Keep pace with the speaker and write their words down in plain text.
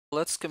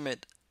Let's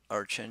commit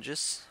our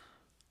changes.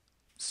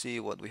 See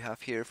what we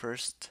have here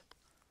first.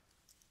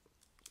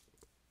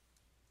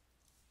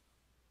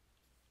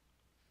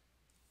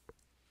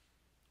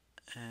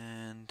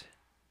 And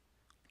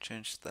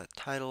change that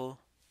title.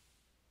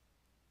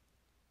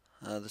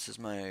 This is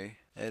my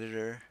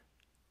editor.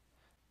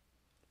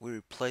 We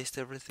replaced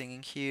everything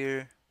in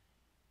here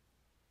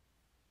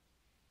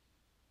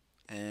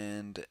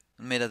and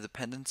made a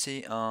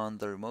dependency on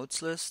the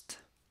remotes list.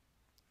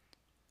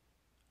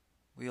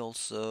 We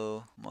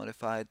also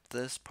modified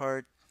this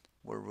part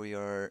where we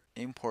are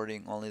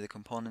importing only the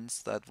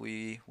components that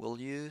we will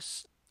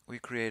use. We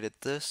created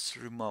this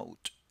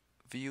remote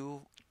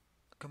view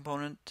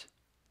component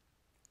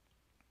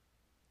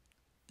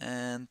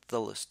and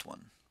the list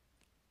one.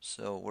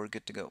 So we're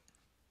good to go.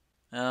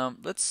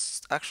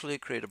 Let's actually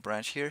create a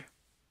branch here.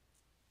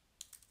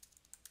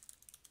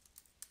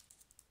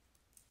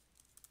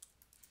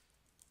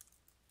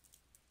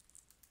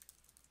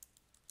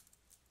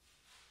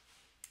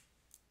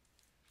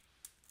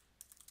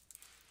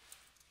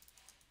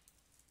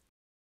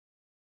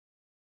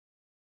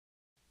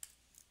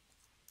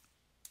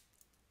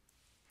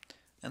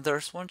 And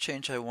there's one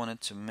change I wanted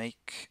to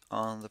make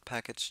on the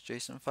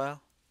package.json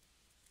file,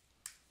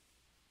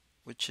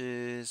 which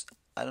is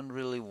I don't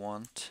really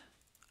want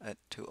it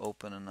to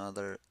open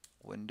another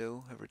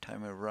window every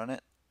time I run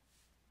it.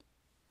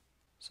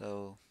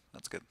 So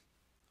that's good.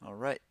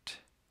 Alright.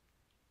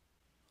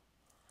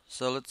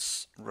 So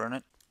let's run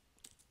it.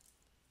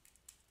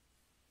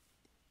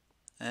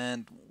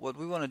 And what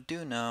we want to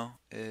do now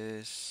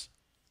is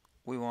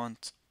we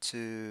want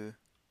to,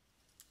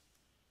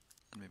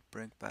 let me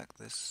bring back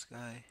this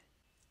guy.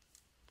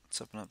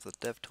 Let's open up the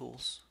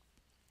DevTools.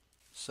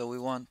 So we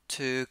want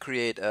to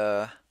create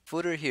a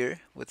footer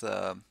here with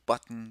a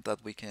button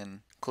that we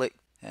can click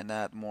and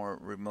add more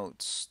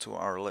remotes to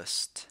our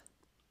list.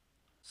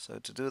 So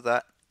to do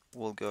that,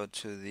 we'll go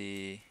to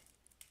the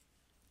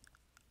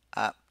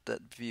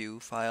app.view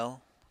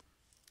file.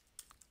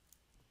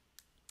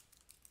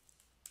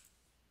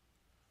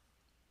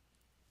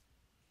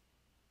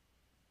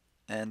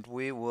 And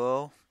we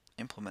will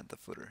implement the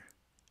footer.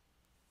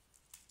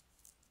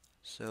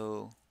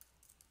 So,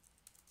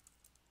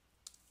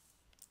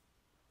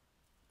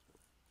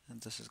 and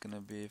this is going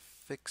to be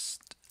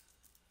fixed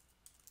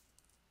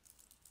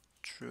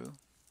true.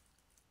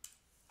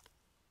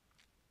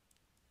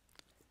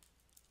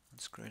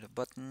 Let's create a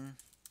button.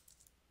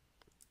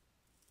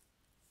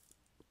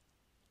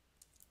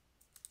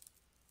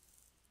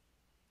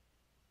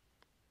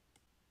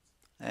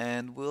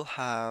 And we'll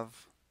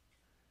have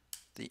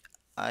the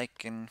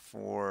icon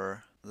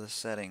for the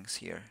settings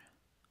here.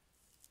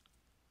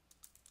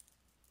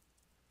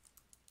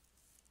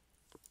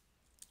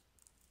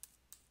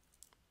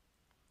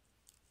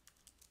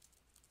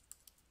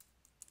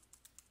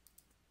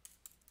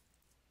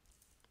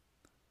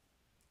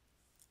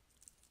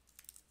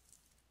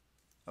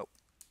 Oh,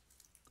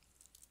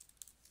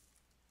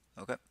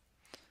 okay.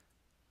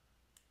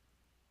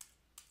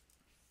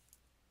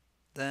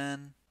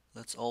 Then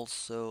let's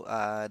also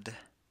add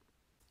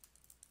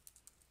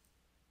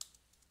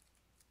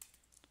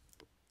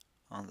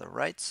on the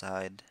right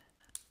side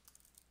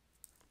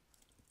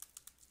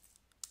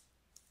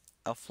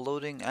a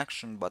floating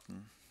action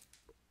button.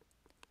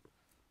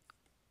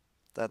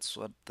 That's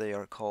what they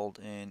are called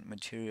in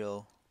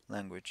material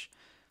language.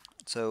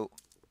 So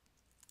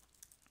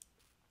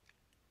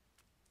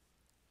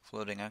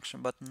floating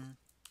action button.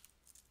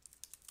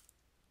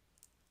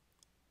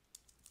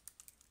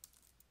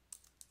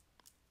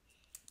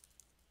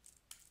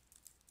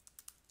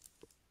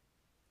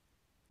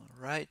 All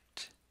right.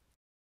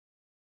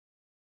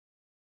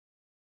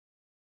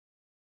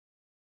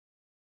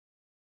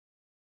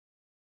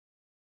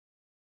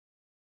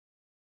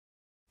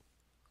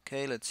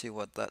 Okay, let's see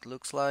what that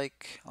looks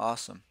like.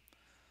 Awesome.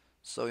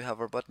 So we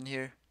have our button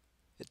here.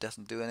 It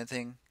doesn't do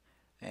anything.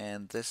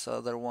 And this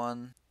other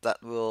one,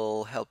 that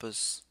will help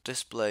us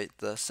display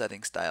the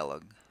settings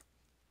dialog.